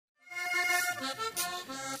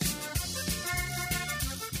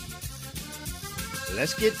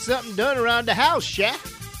Let's get something done around the house,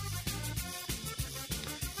 Shaq.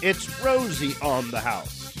 It's Rosie on the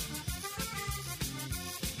house.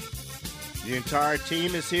 The entire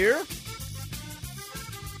team is here.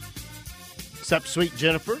 Except sweet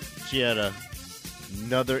Jennifer. She had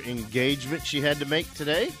another engagement she had to make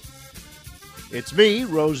today. It's me,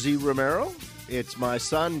 Rosie Romero. It's my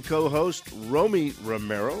son, co-host, Romy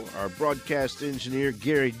Romero, our broadcast engineer,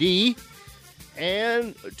 Gary D.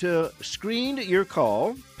 And to screen your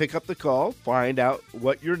call, pick up the call, find out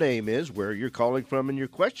what your name is, where you're calling from, and your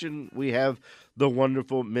question, we have the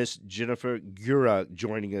wonderful Miss Jennifer Gura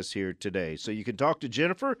joining us here today. So you can talk to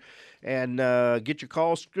Jennifer and get your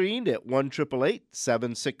call screened at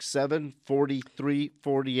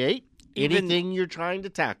 1-888-767-4348. Anything you're trying to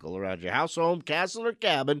tackle around your house, home, castle, or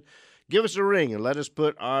cabin, give us a ring and let us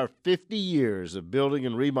put our 50 years of building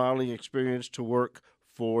and remodeling experience to work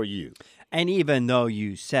for you. And even though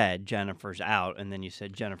you said Jennifer's out, and then you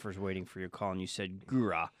said Jennifer's waiting for your call, and you said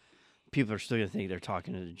Gura, people are still going to think they're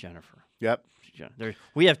talking to Jennifer. Yep.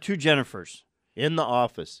 We have two Jennifers. In the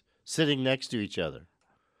office, sitting next to each other.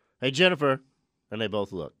 Hey, Jennifer. And they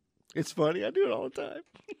both look. It's funny. I do it all the time.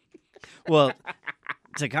 Well,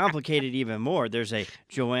 to complicate it even more, there's a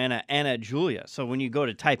Joanna and a Julia. So when you go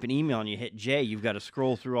to type an email and you hit J, you've got to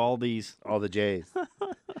scroll through all these. All the J's.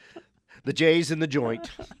 The J's in the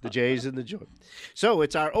joint. The J's in the joint. So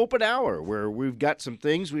it's our open hour where we've got some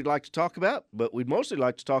things we'd like to talk about, but we'd mostly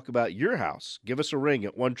like to talk about your house. Give us a ring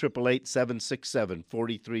at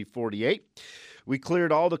 1-888-767-4348. We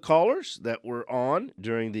cleared all the callers that were on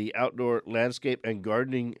during the outdoor landscape and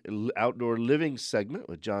gardening outdoor living segment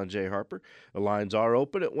with John J. Harper. The lines are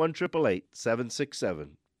open at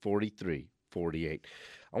 1-888-767-4348.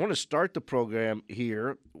 I want to start the program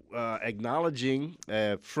here acknowledging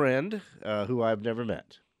a friend who I've never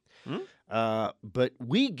met. But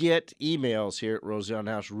we get emails here at Rosie on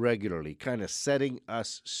the House regularly, kind of setting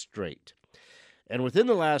us straight. And within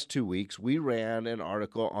the last 2 weeks, we ran an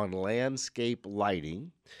article on landscape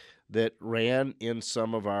lighting that ran in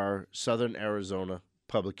some of our Southern Arizona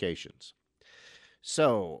publications.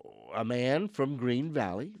 So a man from Green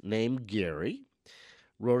Valley named Gary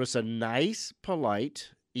wrote us a nice,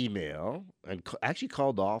 polite email and actually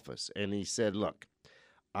called the office, and he said, look,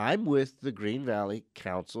 I'm with the Green Valley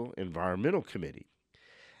Council Environmental Committee,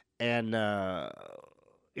 and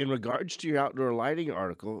in regards to your outdoor lighting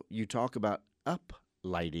article, you talk about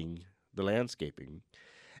uplighting the landscaping,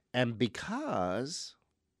 and because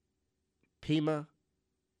Pima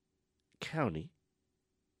County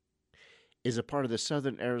is a part of the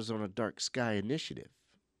Southern Arizona Dark Sky Initiative,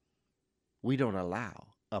 we don't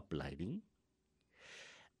allow uplighting.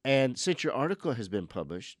 And since your article has been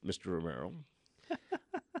published, Mr. Romero,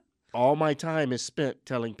 all my time is spent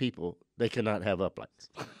telling people they cannot have uplights.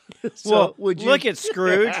 So well, look at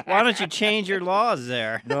Scrooge. Why don't you change your laws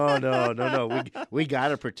there? No. We got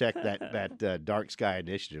to protect that Dark Sky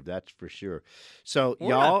Initiative. That's for sure. So we're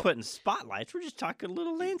y'all not putting spotlights. We're just talking a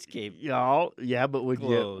little landscape. Y'all, yeah, but when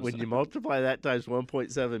you multiply that times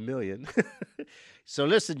 1.7 million. So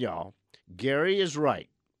listen, y'all. Gary is right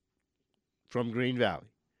from Green Valley.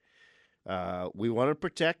 We want to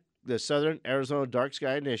protect the Southern Arizona Dark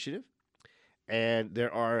Sky Initiative, and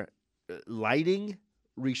there are lighting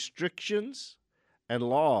restrictions and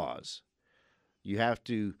laws. You have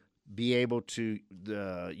to be able to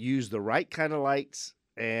use the right kind of lights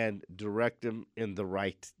and direct them in the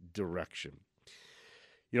right direction.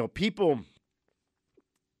 You know, people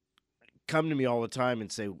come to me all the time and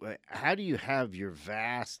say, how do you have your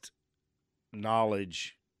vast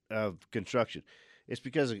knowledge of construction? It's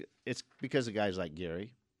because of guys like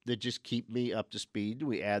Gary that just keep me up to speed.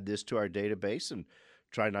 We add this to our database and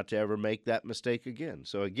try not to ever make that mistake again.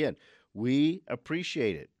 So again, we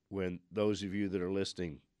appreciate it when those of you that are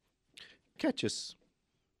listening catch us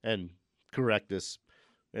and correct us,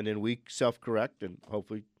 and then we self-correct and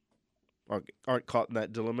hopefully aren't caught in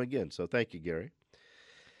that dilemma again. So thank you, Gary.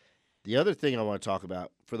 The other thing I want to talk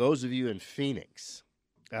about, for those of you in Phoenix,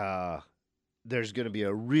 there's going to be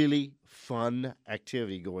a really fun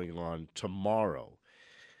activity going on tomorrow.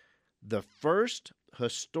 The first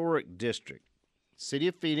historic district, City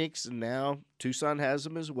of Phoenix, and now Tucson has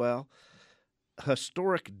them as well,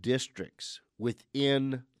 historic districts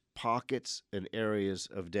within pockets and areas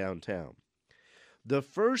of downtown. The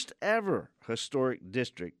first ever historic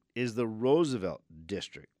district is the Roosevelt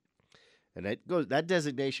District. And that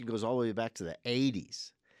designation goes all the way back to the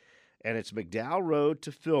 80s. And it's McDowell Road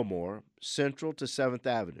to Fillmore, Central to 7th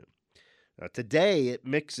Avenue. Today, it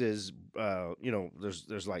mixes,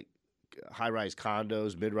 there's like high-rise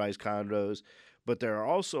condos, mid-rise condos, but there are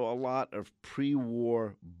also a lot of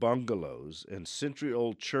pre-war bungalows and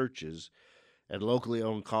century-old churches and locally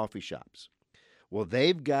owned coffee shops. Well,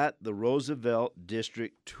 they've got the Roosevelt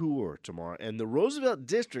District tour tomorrow, and the Roosevelt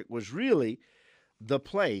District was really the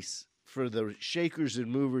place for the shakers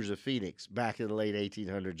and movers of Phoenix back in the late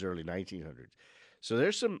 1800s, early 1900s. So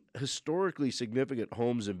there's some historically significant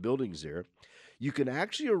homes and buildings there. You can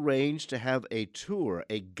actually arrange to have a tour,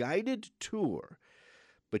 a guided tour,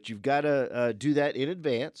 but you've got to do that in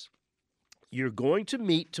advance. You're going to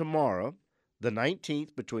meet tomorrow, the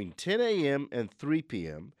 19th, between 10 a.m. and 3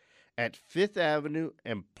 p.m. at 5th Avenue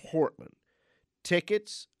and Portland.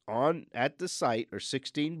 Tickets at the site are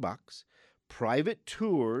 $16. Private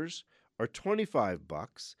tours are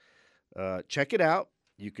 $25. Check it out.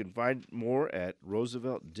 You can find more at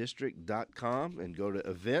rooseveltdistrict.com and go to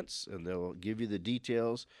events, and they'll give you the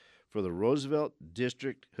details for the Roosevelt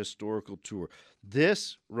District Historical Tour.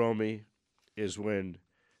 This, Romy, is when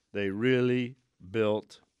they really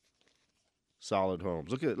built solid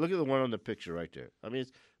homes. Look at the one on the picture right there. I mean,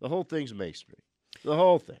 the whole thing's masonry. The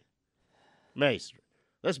whole thing. Masonry.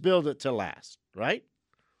 Let's build it to last, right?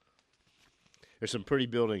 There's some pretty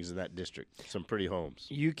buildings in that district, some pretty homes.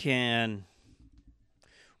 You can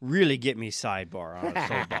really get me sidebar on a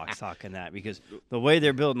soapbox talking that, because the way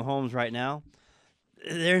they're building homes right now,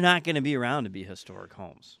 they're not going to be around to be historic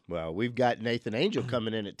homes. Well, we've got Nathan Angel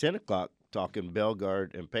coming in at 10 o'clock talking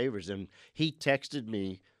Bellegarde and pavers, and he texted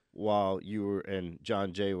me while you and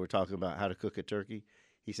John Jay were talking about how to cook a turkey.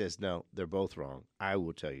 He says, no, they're both wrong. I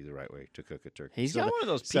will tell you the right way to cook a turkey. He's got one of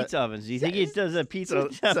those pizza ovens. Do you think he does a pizza,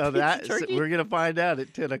 turkey? We're going to find out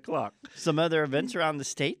at 10 o'clock. Some other events around the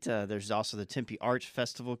state. There's also the Tempe Arts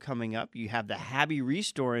Festival coming up. You have the Happy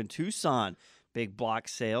Restore in Tucson, big block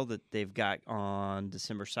sale that they've got on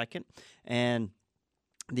December 2nd. And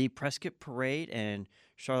the Prescott Parade and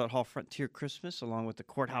Charlotte Hall Frontier Christmas, along with the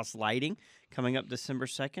courthouse lighting, coming up December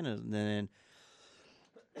 2nd. And then,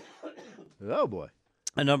 oh, boy.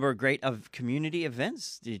 A number of great community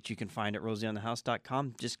events that you can find at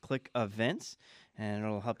rosieonthehouse.com. Just click events, and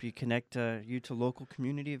it'll help you connect you to local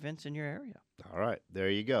community events in your area. All right, there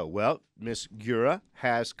you go. Well, Miss Gura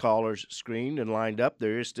has callers screened and lined up.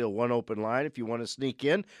 There is still one open line if you want to sneak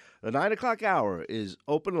in. The 9 o'clock hour is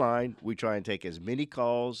open line. We try and take as many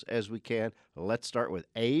calls as we can. Let's start with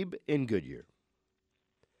Abe in Goodyear.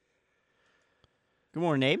 Good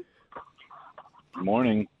morning, Abe. Good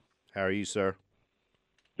morning. How are you, sir?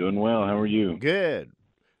 Doing well. How are you? Good.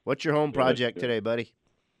 What's your home project today, buddy?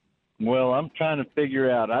 Well, I'm trying to figure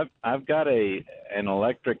out. I've got an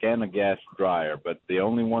electric and a gas dryer, but the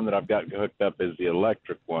only one that I've got hooked up is the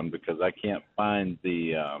electric one because I can't find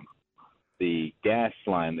the gas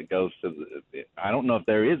line that goes to the. I don't know if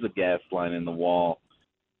there is a gas line in the wall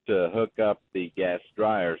to hook up the gas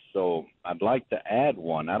dryer, so I'd like to add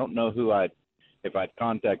one. I don't know if I'd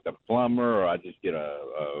contact a plumber or I just get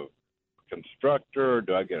a constructor, or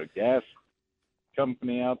do I get a gas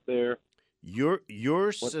company out there?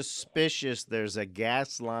 You're suspicious there's a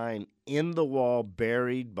gas line in the wall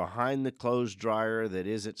buried behind the clothes dryer that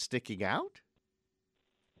isn't sticking out?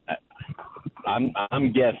 I'm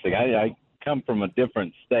guessing. I come from a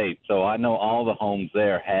different state, so I know all the homes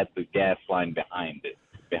there had the gas line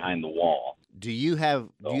behind the wall. Do you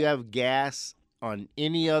have gas on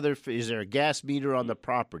any other? Is there a gas meter on the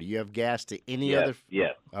property? You have gas to any other?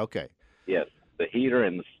 Yes. Okay. Yes, the heater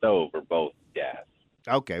and the stove are both gas.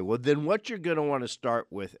 Okay, well, then what you're going to want to start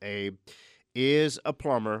with, Abe, is a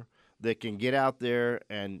plumber that can get out there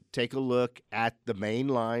and take a look at the main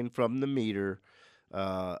line from the meter,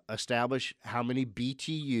 establish how many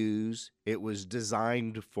BTUs it was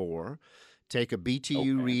designed for, take a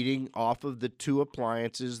BTU reading off of the two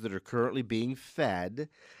appliances that are currently being fed,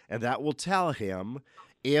 and that will tell him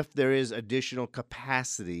if there is additional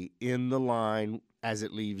capacity in the line as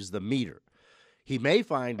it leaves the meter. He may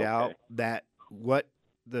find out that what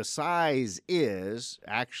the size is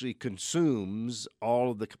actually consumes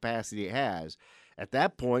all of the capacity it has. At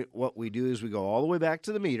that point, what we do is we go all the way back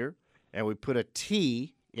to the meter, and we put a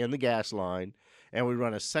T in the gas line, and we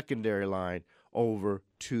run a secondary line over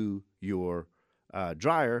to your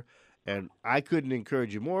dryer. And I couldn't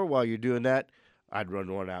encourage you more while you're doing that. I'd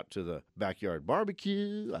run one out to the backyard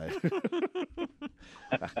barbecue.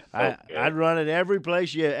 I'd run it every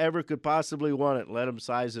place you ever could possibly want it. Let them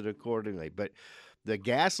size it accordingly. But the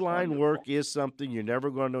gas line work is something you're never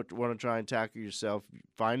going to want to try and tackle yourself.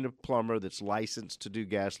 Find a plumber that's licensed to do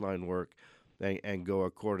gas line work and go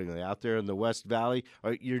accordingly. Out there in the West Valley,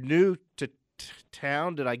 you're new to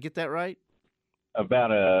town. Did I get that right?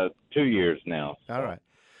 About 2 years now. So. All right.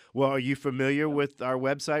 Well, are you familiar with our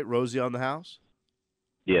website, Rosie on the House?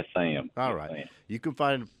 Yes, I am. All Yes, right. I am.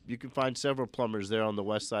 You can find several plumbers there on the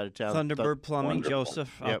west side of town. Thunderbird Plumbing, Wonderful.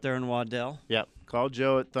 Joseph, Yep. out there in Waddell. Yep. Call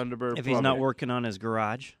Joe at Thunderbird If Plumbing. he's not working on his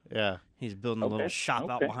garage, Yeah. he's building a little Okay, shop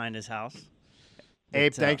out okay. behind his house.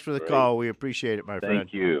 Abe, But, thanks for the Great. call. We appreciate it, my friend.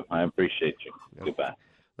 Thank you. I appreciate you. Yep. Goodbye.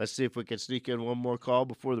 Let's see if we can sneak in one more call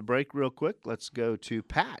before the break real quick. Let's go to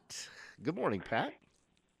Pat. Good morning, Pat.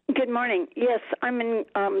 Good morning. Yes, I'm in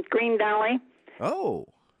Green Valley, Oh.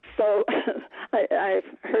 so I've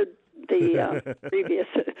heard the previous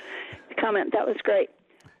comment. That was great.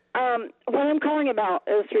 What I'm calling about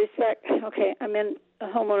is respect. Okay, I'm in a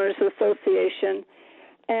homeowners association,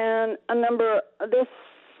 and this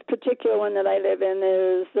particular one that I live in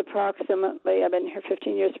is approximately, I've been here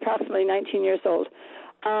 15 years, approximately 19 years old.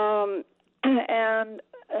 And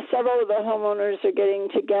several of the homeowners are getting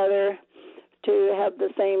together to have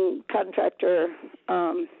the same contractor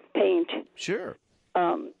paint Sure.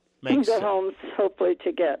 their sense. homes, hopefully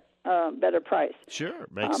to get a better price. Sure.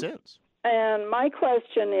 Makes sense. And my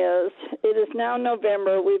question is, it is now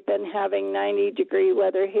November. We've been having 90-degree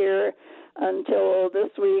weather here until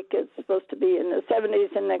this week. It's supposed to be in the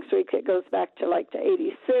 70s, and next week it goes back to like to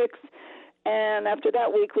 86. And after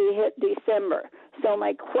that week, we hit December. So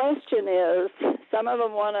my question is, some of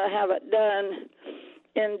them want to have it done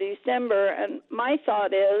in December, and my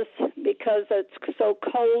thought is, because it's so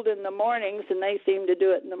cold in the mornings, and they seem to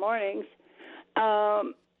do it in the mornings,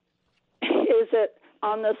 is it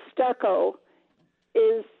on the stucco,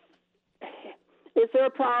 is there a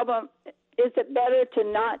problem? Is it better to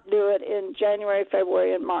not do it in January,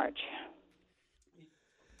 February, and March?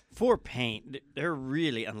 For paint, they're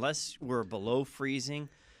really, unless we're below freezing,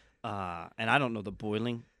 and I don't know the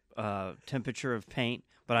boiling temperature of paint,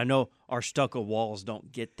 but I know our stucco walls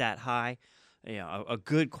don't get that high. You know, a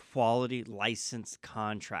good quality licensed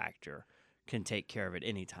contractor can take care of it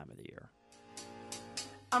any time of the year.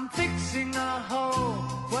 I'm fixing a hole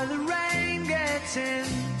where the rain gets in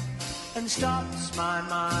and stops my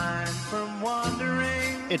mind from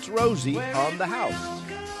wandering. It's Rosie on the House.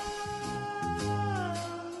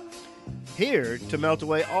 Here to melt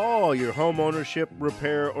away all your home ownership,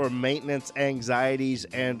 repair, or maintenance anxieties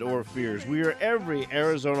and or fears. We are every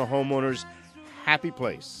Arizona homeowner's happy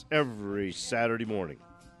place every Saturday morning.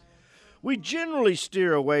 We generally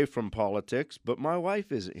steer away from politics, but my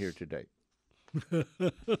wife isn't here today.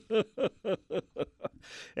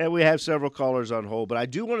 And we have several callers on hold, but I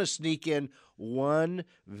do want to sneak in one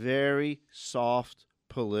very soft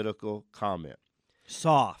political comment.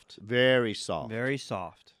 Soft. Very soft. Very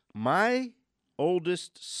soft. My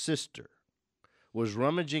oldest sister was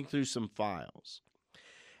rummaging through some files,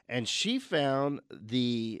 and she found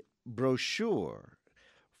the brochure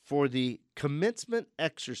for the commencement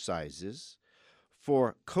exercises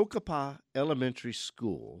for Cocopah Elementary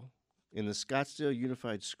School in the Scottsdale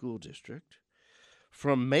Unified School District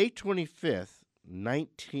from May 25th,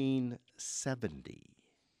 1970,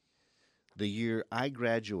 the year I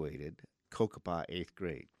graduated Cocopah 8th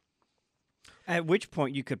grade. At which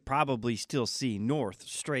point you could probably still see north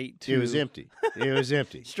straight to. It was empty. It was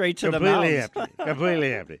empty. Straight to the Completely mountains. empty.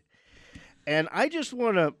 Completely empty. And I just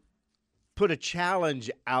want to put a challenge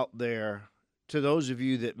out there to those of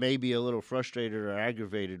you that may be a little frustrated or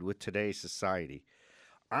aggravated with today's society.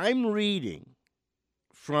 I'm reading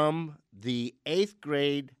from the 8th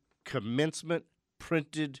grade commencement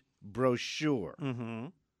printed brochure. Mm-hmm.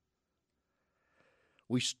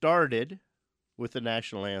 We started with the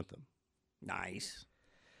national anthem. Nice.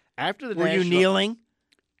 After the Were you national, kneeling?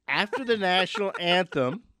 After the national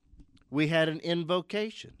anthem, we had an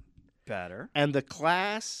invocation. Better. And the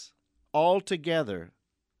class all together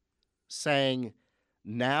sang,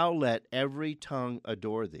 "Now let every tongue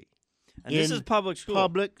adore thee." And this in is public school.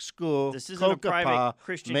 Public school, This isn't a private Cocopah,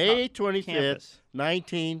 Christian May 25th, campus.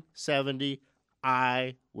 1970.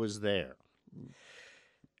 I was there.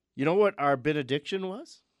 You know what our benediction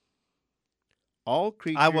was? All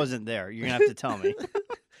creatures. I wasn't there. You're going to have to tell me.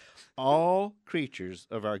 All creatures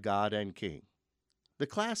of our God and King. The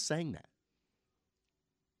class sang that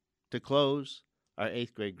to close our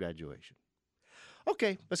 8th grade graduation.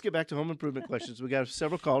 Okay, let's get back to home improvement questions. We got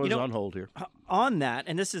several callers on hold here. On that,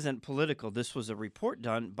 and this isn't political, this was a report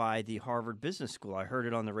done by the Harvard Business School. I heard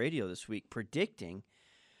it on the radio this week, predicting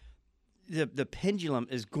the pendulum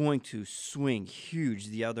is going to swing huge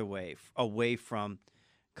the other way, away from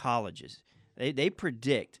colleges. They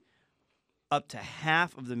predict up to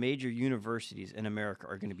half of the major universities in America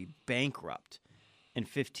are going to be bankrupt in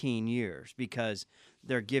 15 years because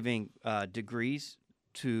they're giving degrees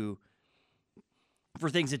for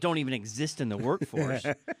things that don't even exist in the workforce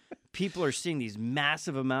people are seeing these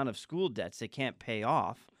massive amount of school debts they can't pay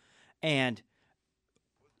off, and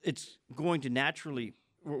it's going to naturally,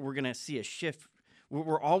 we're going to see a shift.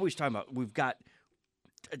 We're always talking about we've got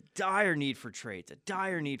a dire need for trades, a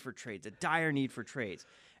dire need for trades, a dire need for trades.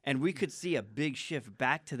 And we could see a big shift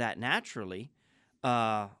back to that naturally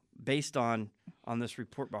based on this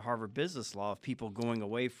report by Harvard Business Law of people going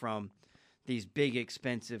away from these big,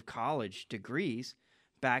 expensive college degrees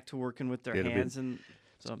back to working with their hands. And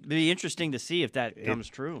so it'd be interesting to see if that comes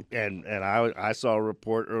true. And I saw a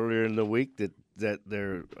report earlier in the week that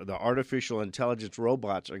the artificial intelligence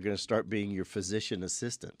robots are going to start being your physician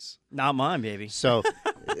assistants. Not mine, baby. So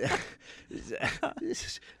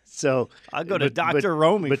I'll go to Dr.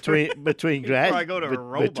 Romy between before I go to a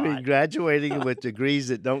robot. Between graduating with degrees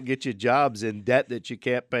that don't get you jobs in debt that you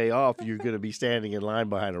can't pay off, you're going to be standing in line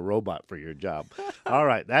behind a robot for your job. All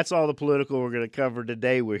right, that's all the political we're going to cover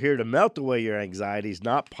today. We're here to melt away your anxieties,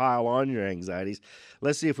 not pile on your anxieties.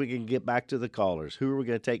 Let's see if we can get back to the callers. Who are we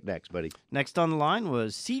going to take next, buddy? Next on the line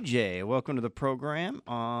was CJ. Welcome to the program.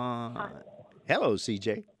 Hello,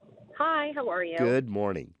 CJ. Hi, how are you? Good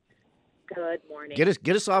morning. Good morning.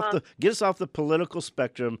 Get us off the political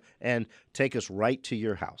spectrum and take us right to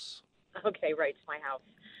your house. Okay, right to my house.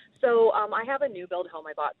 So I have a new build home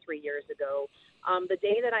I bought 3 years ago. The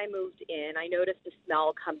day that I moved in, I noticed a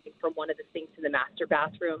smell coming from one of the sinks in the master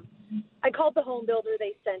bathroom. I called the home builder.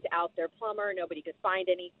 They sent out their plumber. Nobody could find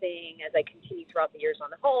anything. As I continue throughout the years on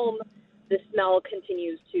the home, the smell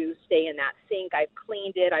continues to stay in that sink. I've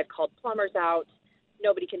cleaned it. I've called plumbers out.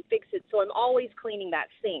 Nobody can fix it. So I'm always cleaning that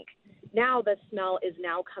sink. Now the smell is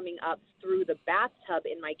now coming up through the bathtub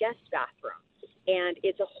in my guest bathroom. And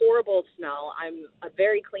it's a horrible smell. I'm a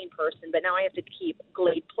very clean person, but now I have to keep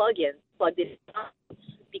Glade plug-ins plugged in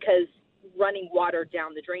because running water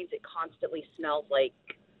down the drains, it constantly smells like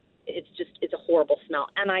it's a horrible smell.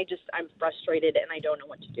 And I'm frustrated and I don't know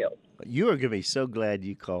what to do. You are going to be so glad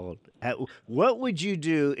you called. What would you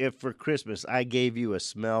do if for Christmas I gave you a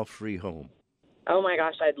smell-free home? Oh my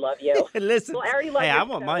gosh, I'd love you. Listen, well, I already love I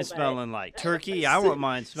want mine smelling like turkey. I want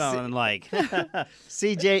mine smelling like.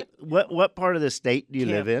 CJ, what part of the state do you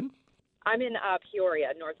live in? I'm in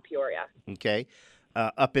Peoria, North Peoria. Okay,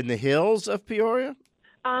 up in the hills of Peoria.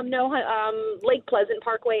 No, Lake Pleasant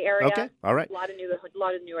Parkway area. Okay, all right. A lot of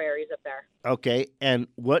new areas up there. Okay, and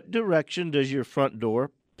what direction does your front door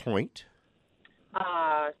point?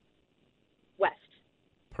 West.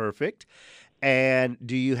 Perfect. And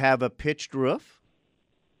do you have a pitched roof?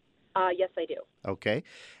 Yes, I do. Okay.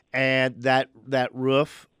 And that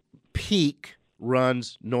roof peak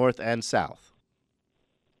runs north and south?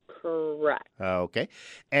 Correct. Okay.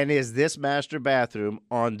 And is this master bathroom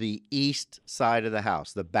on the east side of the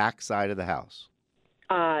house, the back side of the house?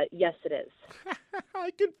 Yes, it is.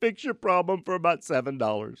 I can fix your problem for about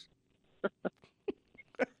 $7.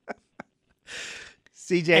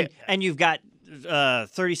 CJ. And you've got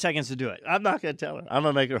 30 seconds to do it. I'm not going to tell her. I'm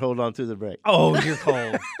going to make her hold on through the break. Oh, you're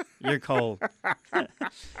cold. You're cold.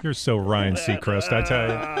 You're so Ryan Seacrest, I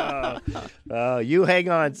tell you. You hang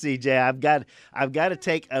on, CJ. I've got to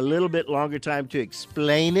take a little bit longer time to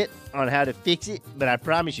explain it on how to fix it, but I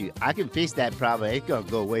promise you, I can fix that problem. It's going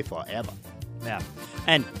to go away forever. Yeah.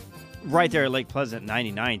 And right there at Lake Pleasant,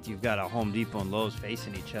 99th, you've got a Home Depot and Lowe's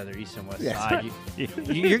facing each other, east and west side.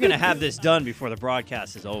 You're going to have this done before the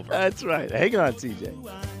broadcast is over. That's right. Hang on, CJ.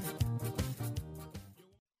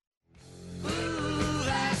 Ooh,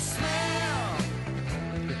 that smell.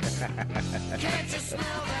 Can't you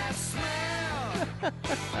smell that smell?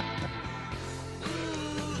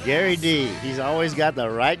 Gary D. He's always got the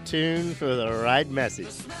right tune for the right message.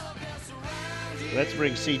 Let's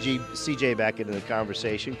bring CJ back into the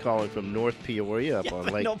conversation, calling from North Peoria up on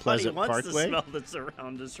Lake Pleasant Parkway. Nobody wants the smell that's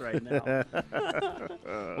around us right now.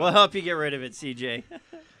 We'll help you get rid of it, CJ.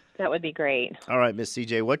 That would be great. All right, Miss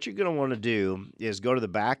CJ, what you're going to want to do is go to the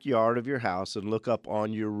backyard of your house and look up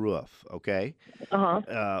on your roof, okay?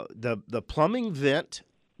 Uh-huh. The plumbing vent,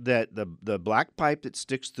 that the black pipe that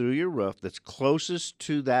sticks through your roof that's closest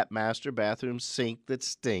to that master bathroom sink that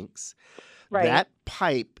stinks, Right. that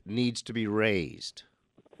pipe needs to be raised.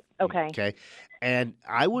 Okay. Okay. And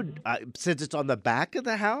I would, since it's on the back of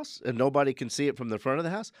the house and nobody can see it from the front of the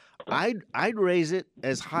house, I'd raise it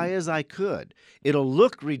as high as I could. It'll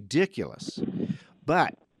look ridiculous,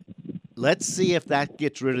 but let's see if that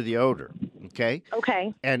gets rid of the odor. Okay.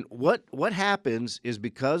 Okay. And what happens is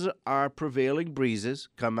because our prevailing breezes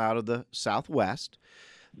come out of the southwest,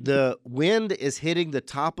 the wind is hitting the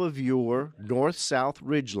top of your north-south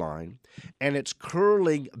ridgeline, and it's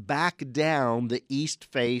curling back down the east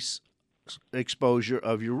face exposure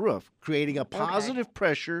of your roof, creating a positive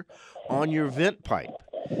pressure on your vent pipe.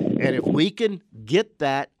 And if we can get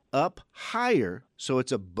that up higher so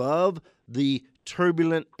it's above the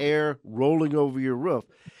turbulent air rolling over your roof,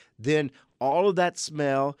 then all of that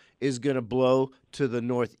smell is going to blow to the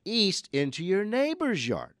northeast into your neighbor's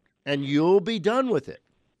yard, and you'll be done with it.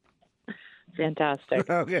 Fantastic.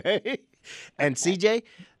 Okay. And CJ,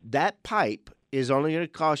 that pipe is only going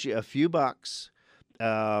to cost you a few bucks.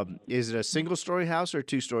 Is it a single-story house or a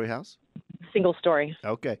two-story house? Single story.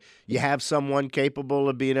 Okay. You have someone capable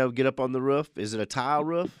of being able to get up on the roof? Is it a tile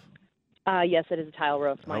roof? Yes, it is a tile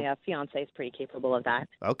roof. My fiance is pretty capable of that.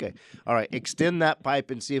 Okay. All right. Extend that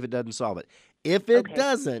pipe and see if it doesn't solve it. If it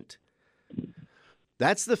doesn't,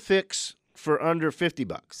 that's the fix for under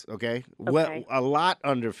 $50. Okay. Well, a lot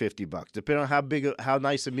under $50, depending on how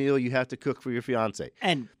nice a meal you have to cook for your fiance.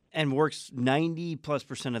 And works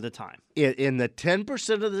 90+% of the time. In the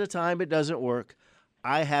 10% of the time it doesn't work,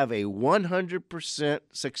 I have a 100%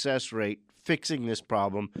 success rate fixing this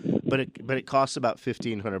problem, but it costs about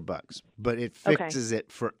 $1,500. But it fixes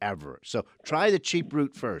it forever. So try the cheap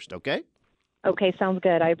route first, okay? Okay, sounds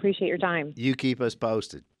good. I appreciate your time. You keep us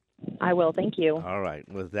posted. I will. Thank you. All right.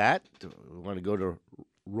 With that, we want to go to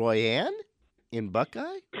Royanne in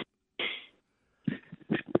Buckeye.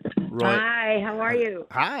 Hi, how are you?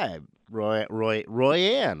 Hi,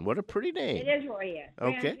 Royanne. What a pretty name. It is Royanne.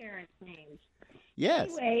 Okay. Grandparents' names. Yes.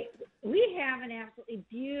 Anyway, we have an absolutely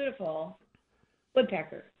beautiful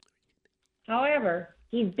woodpecker. However,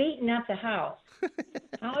 he's beaten up the house.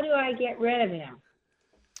 How do I get rid of him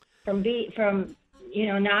from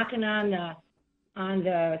knocking on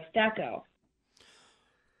the stucco?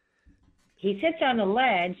 He sits on the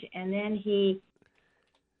ledge and then he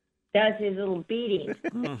does his little beating.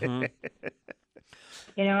 Mm-hmm.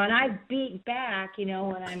 And I beat back, when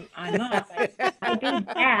I'm up. I beat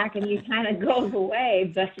back and he kind of goes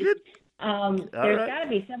away. But there's got to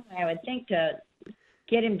be some way, I would think, to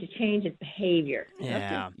get him to change his behavior.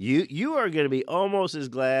 Yeah. You are going to be almost as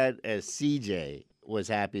glad as CJ was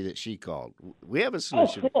happy that she called. We have a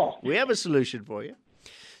solution. Oh, cool. We have a solution for you.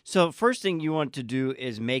 So first thing you want to do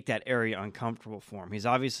is make that area uncomfortable for him. He's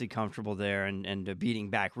obviously comfortable there, and the beating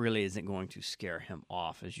back really isn't going to scare him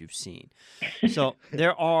off, as you've seen. So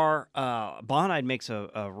there are Bonide makes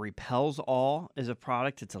a Repels All as a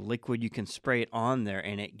product. It's a liquid. You can spray it on there,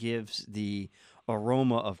 and it gives the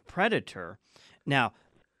aroma of predator. Now,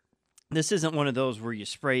 this isn't one of those where you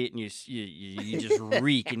spray it and you just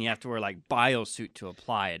reek and you have to wear like biosuit to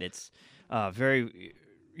apply it. It's very...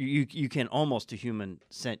 You can almost, a human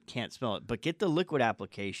scent can't smell it, but get the liquid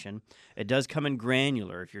application. It does come in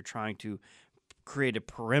granular if you're trying to create a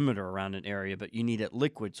perimeter around an area, but you need it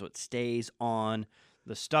liquid so it stays on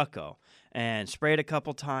the stucco. And spray it a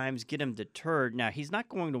couple times, get him deterred. Now, he's not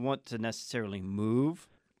going to want to necessarily move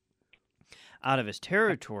out of his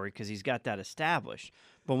territory because he's got that established.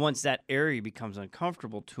 But once that area becomes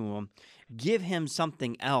uncomfortable to him, give him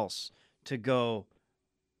something else to go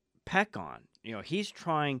peck on. He's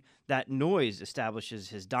trying, that noise establishes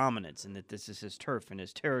his dominance and that this is his turf and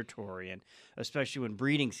his territory. And especially when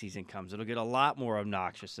breeding season comes, it'll get a lot more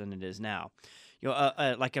obnoxious than it is now.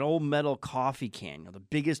 Like an old metal coffee can, the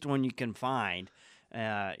biggest one you can find,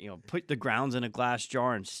 put the grounds in a glass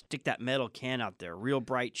jar and stick that metal can out there, real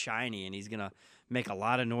bright, shiny, and he's going to make a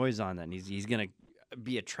lot of noise on that. And he's going to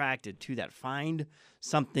be attracted to that. Find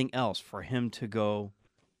something else for him to go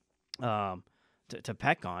to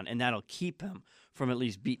peck on, and that'll keep him from at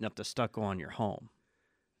least beating up the stucco on your home.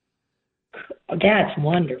 Oh, that's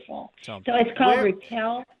wonderful. So it's called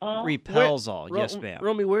Repel All? Repels All, yes, ma'am.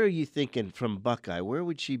 Romy, where are you thinking from Buckeye? Where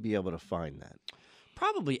would she be able to find that?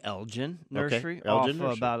 Probably Elgin Nursery, Okay. Elgin off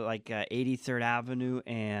Nursery. About like 83rd Avenue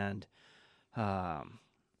and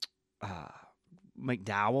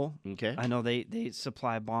McDowell. Okay. I know they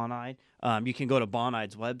supply Bonide. You can go to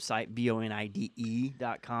Bonide's website,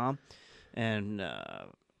 bonide.com. And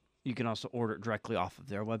you can also order it directly off of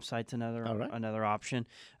their website. Another option.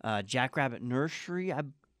 Jackrabbit Nursery, I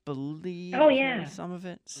believe. Oh, yeah. Some of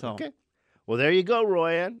it. So. Okay. Well, there you go,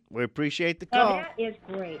 Royanne. We appreciate the call. Oh, that is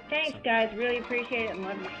great. Thanks, guys. Really appreciate it and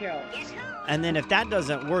love the show. And then if that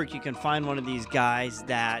doesn't work, you can find one of these guys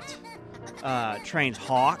that trains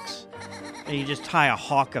hawks. And you just tie a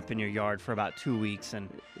hawk up in your yard for about 2 weeks, and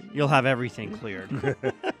you'll have everything cleared.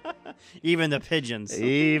 Even the pigeons.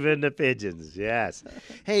 Even the pigeons, yes.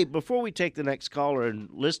 Hey, before we take the next caller, and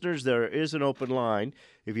listeners, there is an open line.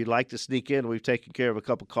 If you'd like to sneak in, we've taken care of a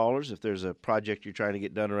couple callers. If there's a project you're trying to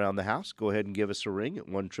get done around the house, go ahead and give us a ring at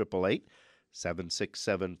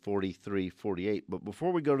 1-888-767-4348. But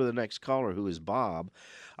before we go to the next caller, who is Bob,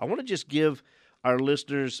 I want to just give our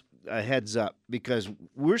listeners a heads up because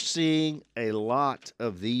we're seeing a lot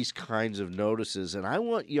of these kinds of notices, and I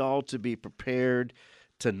want y'all to be prepared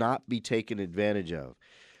to not be taken advantage of.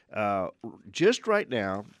 Just right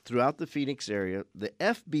now, throughout the Phoenix area, the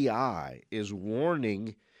FBI is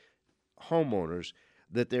warning homeowners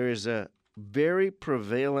that there is a very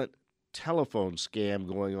prevalent telephone scam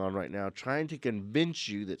going on right now, trying to convince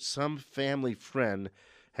you that some family friend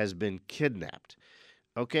has been kidnapped.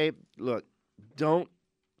 Okay, look, don't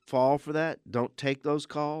fall for that. Don't take those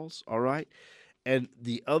calls, all right? And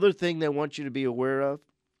the other thing they want you to be aware of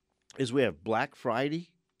is we have Black Friday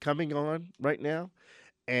coming on right now,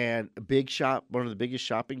 and one of the biggest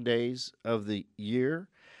shopping days of the year,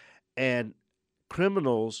 and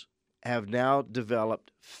criminals have now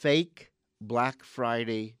developed fake Black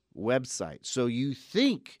Friday websites. So you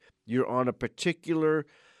think you're on a particular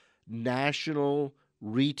national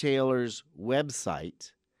retailer's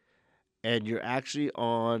website, and you're actually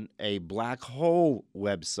on a black hole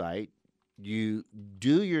website. You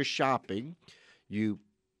do your shopping, you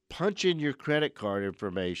punch in your credit card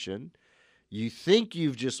information, you think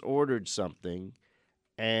you've just ordered something,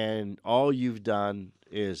 and all you've done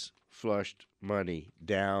is flushed money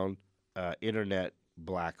down internet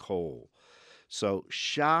black hole. So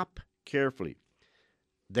shop carefully.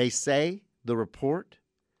 They say the report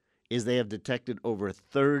is they have detected over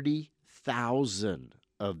 30,000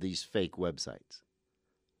 of these fake websites.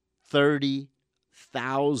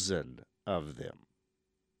 30,000 of them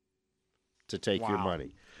to take your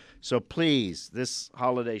money. So please, this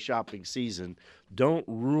holiday shopping season, don't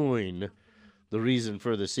ruin the reason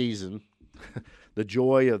for the season, the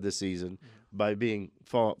joy of the season, by being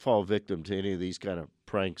fall victim to any of these kind of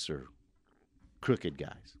pranks or crooked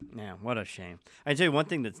guys. Yeah, what a shame. I tell you one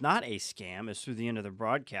thing that's not a scam is through the end of the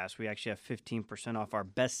broadcast, we actually have 15% off our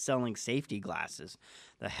best-selling safety glasses.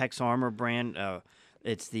 The Hex Armor brand,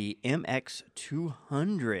 it's the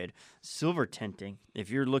MX200 silver tinting. If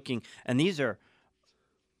you're looking, and these are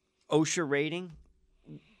OSHA rating,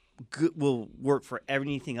 will work for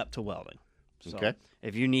anything up to welding. So Okay.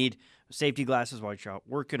 if you need safety glasses while you're out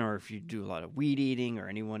working, or if you do a lot of weed eating, or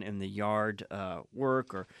anyone in the yard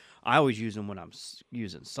work, or I always use them when I'm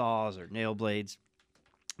using saws or nail blades.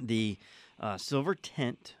 The silver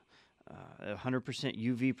tint, 100%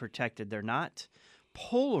 UV protected. They're not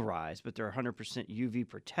polarized, but they're 100% UV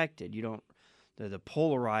protected. You don't. The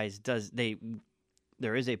polarized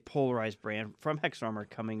there is a polarized brand from Hex Armor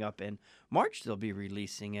coming up in March. They'll be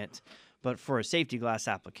releasing it. But for a safety glass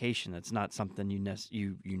application, that's not something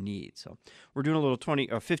you need. So we're doing a little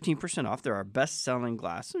 15% off. They're our best-selling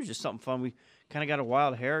glasses. It's just something fun. We kind of got a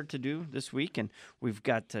wild hair to do this week, and we've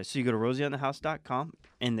got so you go to rosieonthehouse.com.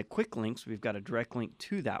 In the quick links, we've got a direct link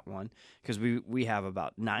to that one because we have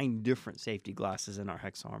about 9 different safety glasses in our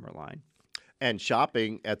Hex Armor line. And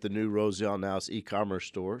shopping at the new Rosie on the House e-commerce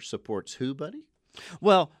store supports who, buddy?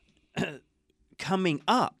 Well, coming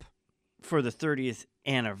up for the 30th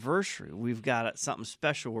anniversary, we've got something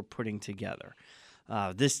special we're putting together.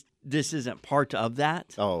 This isn't part of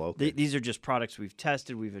that. Oh, okay. These are just products we've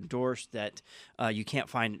tested, we've endorsed that you can't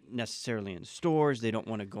find necessarily in stores. They don't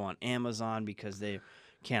want to go on Amazon because they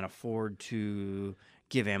can't afford to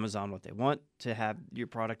give Amazon what they want to have your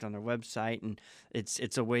product on their website. And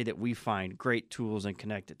it's a way that we find great tools and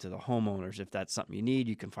connect it to the homeowners. If that's something you need,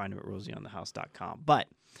 you can find them at rosieonthehouse.com. But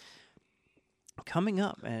coming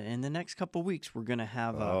up in the next couple of weeks, we're going to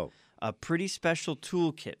have a pretty special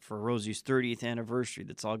toolkit for Rosie's 30th anniversary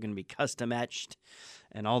that's all going to be custom etched,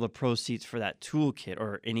 and all the proceeds for that toolkit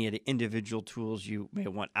or any of the individual tools you may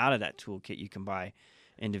want out of that toolkit you can buy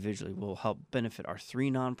individually will help benefit our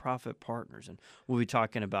 3 nonprofit partners. And we'll be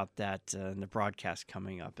talking about that in the broadcast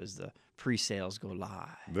coming up as the pre-sales go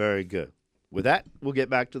live. Very good. With that, we'll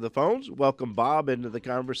get back to the phones. Welcome Bob into the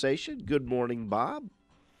conversation. Good morning, Bob.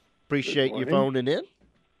 Appreciate you phoning in.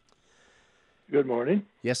 Good morning.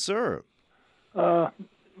 Yes, sir.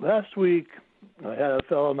 Last week, I had a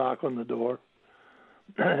fellow knock on the door,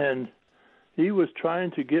 and he was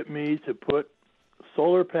trying to get me to put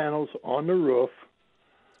solar panels on the roof.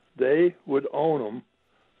 They would own them,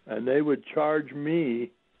 and they would charge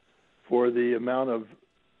me for the amount of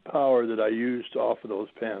power that I used off of those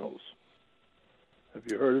panels. Have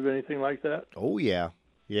you heard of anything like that? Oh, yeah.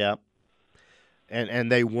 Yeah.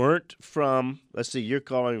 And they weren't from, let's see, you're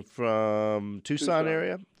calling from Tucson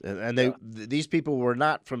area? And these people were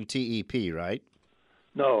not from TEP, right?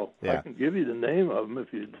 No. Yeah. I can give you the name of them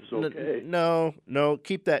if it's okay. No,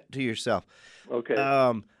 keep that to yourself. Okay.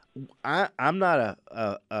 I'm not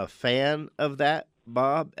a fan of that,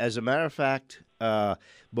 Bob. As a matter of fact,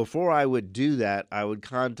 before I would do that, I would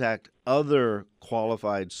contact other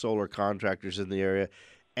qualified solar contractors in the area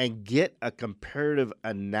and get a comparative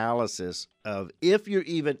analysis of, if you're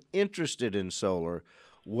even interested in solar,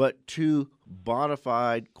 what two bona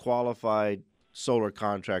fide, qualified solar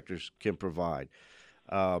contractors can provide.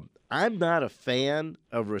 I'm not a fan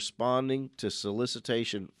of responding to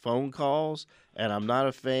solicitation phone calls, and I'm not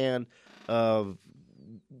a fan of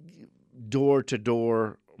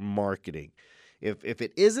door-to-door marketing. If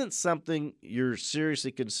it isn't something you're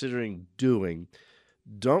seriously considering doing,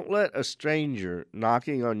 don't let a stranger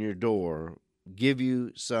knocking on your door give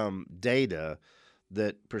you some data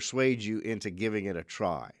that persuades you into giving it a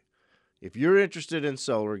try. If you're interested in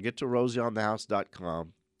solar, get to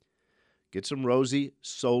rosieonthehouse.com. Get some Rosie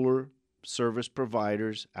solar service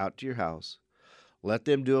providers out to your house. Let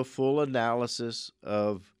them do a full analysis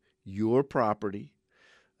of your property,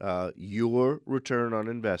 your return on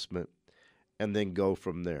investment, and then go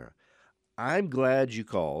from there. I'm glad you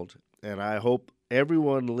called, and I hope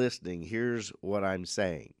everyone listening hears what I'm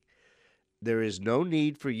saying. There is no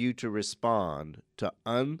need for you to respond to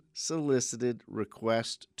unsolicited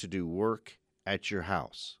requests to do work at your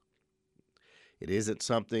house. It isn't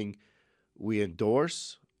something we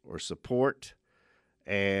endorse or support,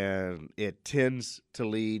 and it tends to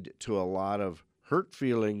lead to a lot of hurt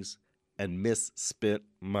feelings and misspent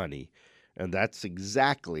money. And that's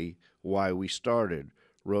exactly why we started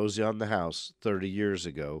Rosie on the House 30 years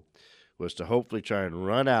ago, was to hopefully try and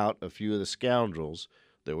run out a few of the scoundrels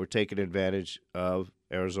that were taking advantage of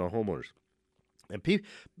Arizona homeowners. And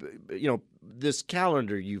this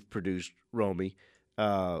calendar you've produced, Romy,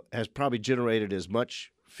 has probably generated as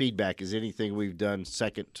much feedback as anything we've done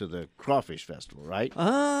second to the Crawfish Festival, right?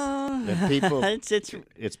 And people,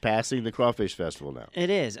 it's passing the Crawfish Festival now. It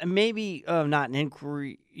is, and maybe not an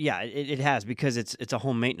inquiry. Yeah, it has, because it's a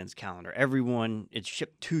home maintenance calendar. It's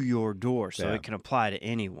shipped to your door, so it can apply to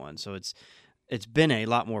anyone. So it's been a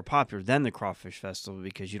lot more popular than the Crawfish Festival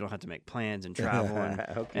because you don't have to make plans and travel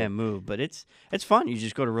and move. But it's fun. You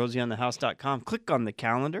just go to rosieonthehouse.com, click on the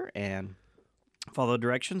calendar, and follow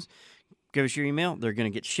directions. Give us your email. They're going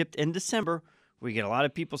to get shipped in December. We get a lot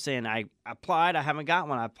of people saying, I applied, I haven't got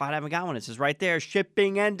one. I applied, I haven't got one. It says right there,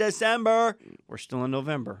 shipping in December. We're still in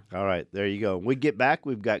November. All right, there you go. When we get back,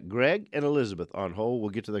 we've got Greg and Elizabeth on hold.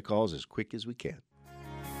 We'll get to their calls as quick as we can.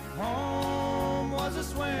 Home was a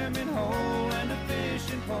swimming hole and a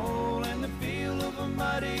fishing pole and the feel of a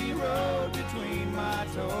muddy road between my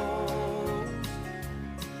toes.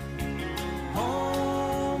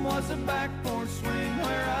 Home was a back porch swing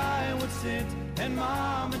where I would sit and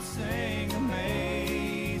Mom would sing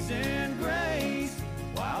Amazing Grace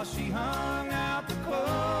while she hung out the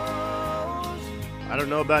clothes. I don't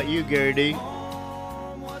know about you, Gary D.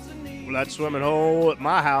 Well, that swimming hole at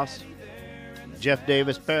my house, Jeff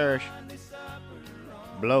Davis Parish,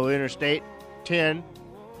 below Interstate 10,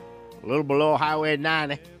 a little below Highway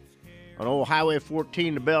 90, on old Highway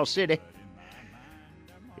 14 to Bell City.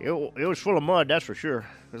 It was full of mud, that's for sure.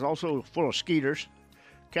 It was also full of skeeters,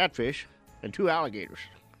 catfish, and 2 alligators.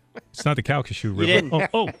 It's not the Calcasieu River.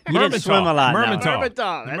 You didn't swim a lot.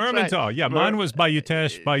 Mermentau. Mermentau. Right. Yeah, mine was Bayou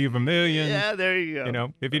Teche, Bayou Vermilion. Yeah, there you go. You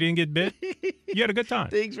know, if you didn't get bit, you had a good time.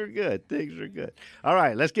 Things were good. All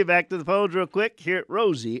right, let's get back to the phones real quick here at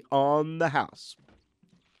Rosie on the House.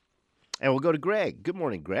 And we'll go to Greg. Good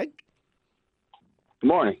morning, Greg. Good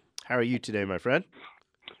morning. How are you today, my friend?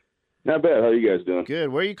 Not bad. How are you guys doing? Good.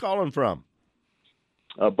 Where are you calling from?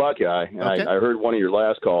 Buckeye. And okay. I heard one of your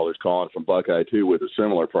last callers calling from Buckeye, too, with a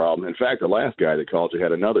similar problem. In fact, the last guy that called you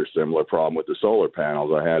had another similar problem with the solar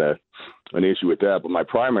panels. I had an issue with that. But my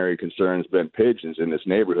primary concern has been pigeons in this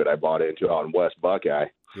neighborhood I bought into out in West Buckeye.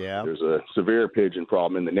 Yeah. There's a severe pigeon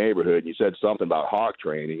problem in the neighborhood. And you said something about hawk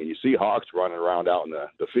training. And you see hawks running around out in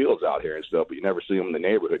the fields out here and stuff, but you never see them in the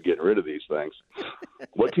neighborhood getting rid of these things.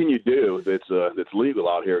 What can you do that's legal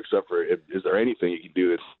out here, except for, is there anything you can do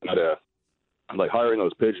that's not like hiring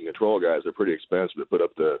those pigeon control guys? They're pretty expensive to put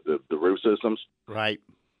up the roof systems. Right.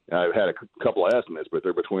 I've had a couple of estimates, but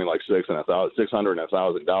they're between like $600 and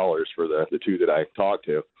 $1,000 for the 2 that I talked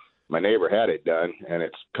to. My neighbor had it done, and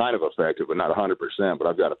it's kind of effective, but not 100%. But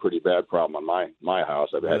I've got a pretty bad problem on my house.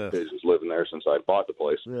 I've had pigeons living there since I bought the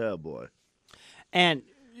place. Yeah, boy. And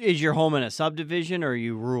is your home in a subdivision, or are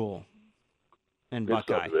you rural in Buckeye?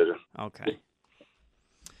 It's subdivision. Okay.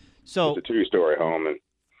 So it's a 2-story home, and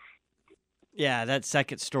yeah, that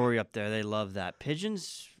second story up there, they love that.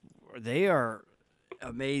 Pigeons, they are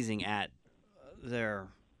amazing at their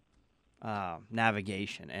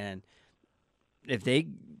navigation. And if they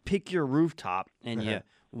pick your rooftop and you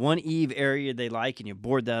one eave area they like and you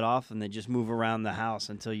board that off and they just move around the house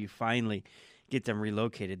until you finally get them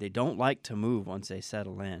relocated. They don't like to move once they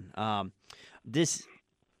settle in. This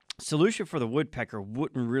solution for the woodpecker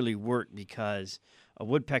wouldn't really work because a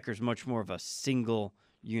woodpecker is much more of a single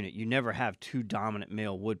unit. You never have two dominant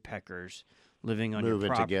male woodpeckers living on your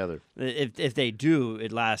property. together. If they do,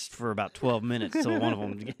 it lasts for about 12 minutes till one of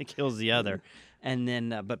them kills the other. And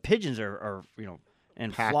then, but pigeons are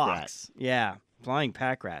and Pack flocks. rats. Yeah, flying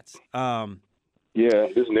pack rats. Yeah,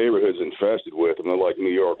 this neighborhood's infested with them. They're like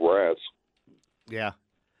New York rats. Yeah.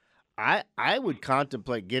 I would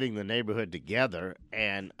contemplate getting the neighborhood together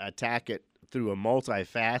and attack it through a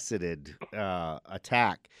multifaceted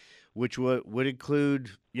attack, which would include,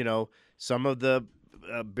 some of the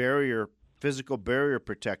physical barrier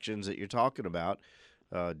protections that you're talking about,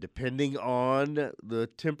 depending on the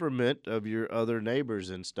temperament of your other neighbors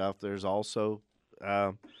and stuff. There's also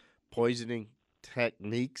poisoning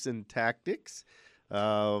techniques and tactics.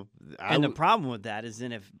 And the problem with that is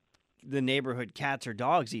then if the neighborhood cats or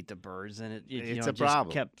dogs eat the birds, and it's a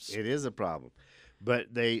problem. It is a problem.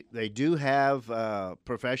 But they do have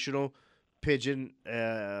professional pigeon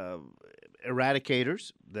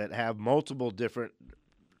eradicators that have multiple different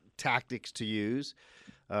tactics to use.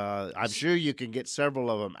 I'm sure you can get several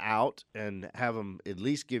of them out and have them at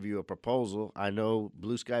least give you a proposal. I know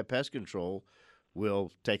Blue Sky Pest Control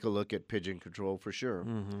will take a look at pigeon control for sure.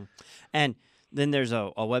 Mm-hmm. And then there's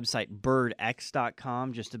a website,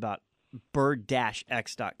 birdx.com, just about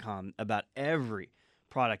bird-x.com, about every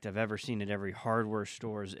product I've ever seen at every hardware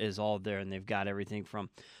store is all there, and they've got everything from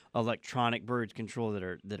electronic bird control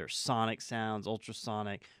that are sonic sounds,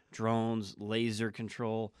 ultrasonic, drones, laser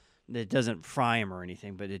control. It doesn't fry them or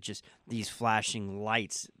anything, but it just these flashing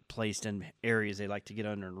lights placed in areas they like to get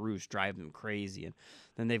under and roost drive them crazy. And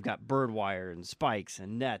then they've got bird wire and spikes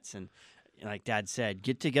and nets. And like Dad said,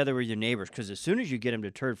 get together with your neighbors, because as soon as you get them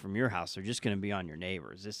deterred from your house, they're just going to be on your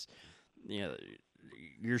neighbors.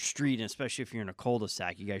 Your street, and especially if you're in a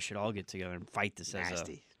cul-de-sac, you guys should all get together and fight this.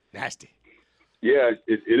 Nasty. Yeah,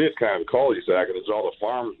 it is kind of a cul-de-sac, and there's all the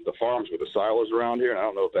farms with the silos around here, and I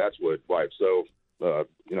don't know if that's why it's so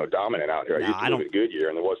dominant out here. I used to live in Goodyear,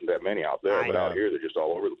 and there wasn't that many out there, but out here they're just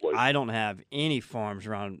all over the place. I don't have any farms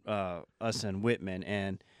around us in Whitman,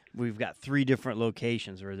 and we've got 3 different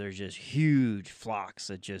locations where there's just huge flocks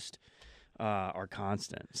that just are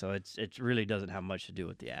constant. So it really doesn't have much to do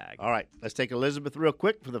with the ag. All right, let's take Elizabeth real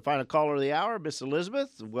quick for the final caller of the hour. Miss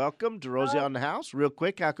Elizabeth, welcome to Rosie on the House. Real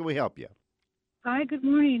quick, how can we help you? Hi, good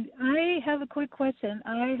morning. I have a quick question.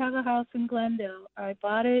 I have a house in Glendale. I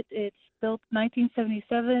bought it. It's built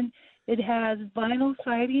 1977. It has vinyl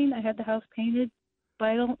siding. I had the house painted.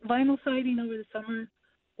 Vinyl siding over the summer,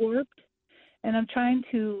 warped. And I'm trying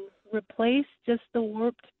to replace just the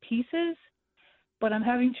warped pieces, but I'm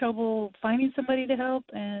having trouble finding somebody to help.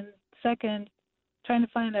 And second, trying to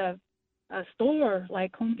find a store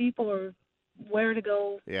like Home Depot or where to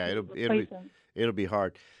go. Yeah, it'll be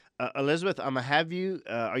hard. Elizabeth, I'm going to have you,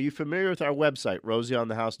 are you familiar with our website,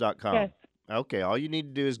 rosieonthehouse.com? Yes. Okay, all you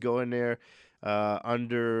need to do is go in there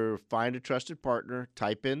under Find a Trusted Partner,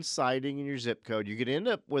 type in siding in your zip code. You could end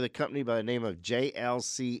up with a company by the name of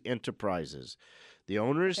JLC Enterprises. The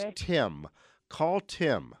owner is Tim. Call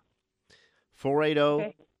Tim,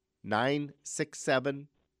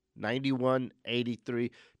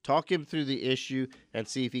 480-967-9183. Talk him through the issue and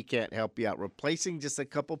see if he can't help you out. Replacing just a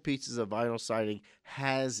couple pieces of vinyl siding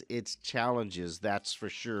has its challenges, that's for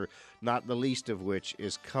sure, not the least of which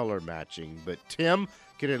is color matching. But Tim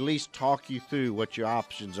can at least talk you through what your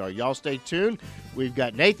options are. Y'all stay tuned. We've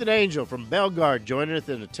got Nathan Angel from Bellegarde joining us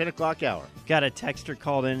in the 10 o'clock hour. Got a texter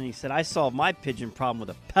called in and he said, I solved my pigeon problem with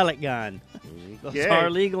a pellet gun. Those are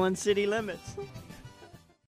legal in city limits.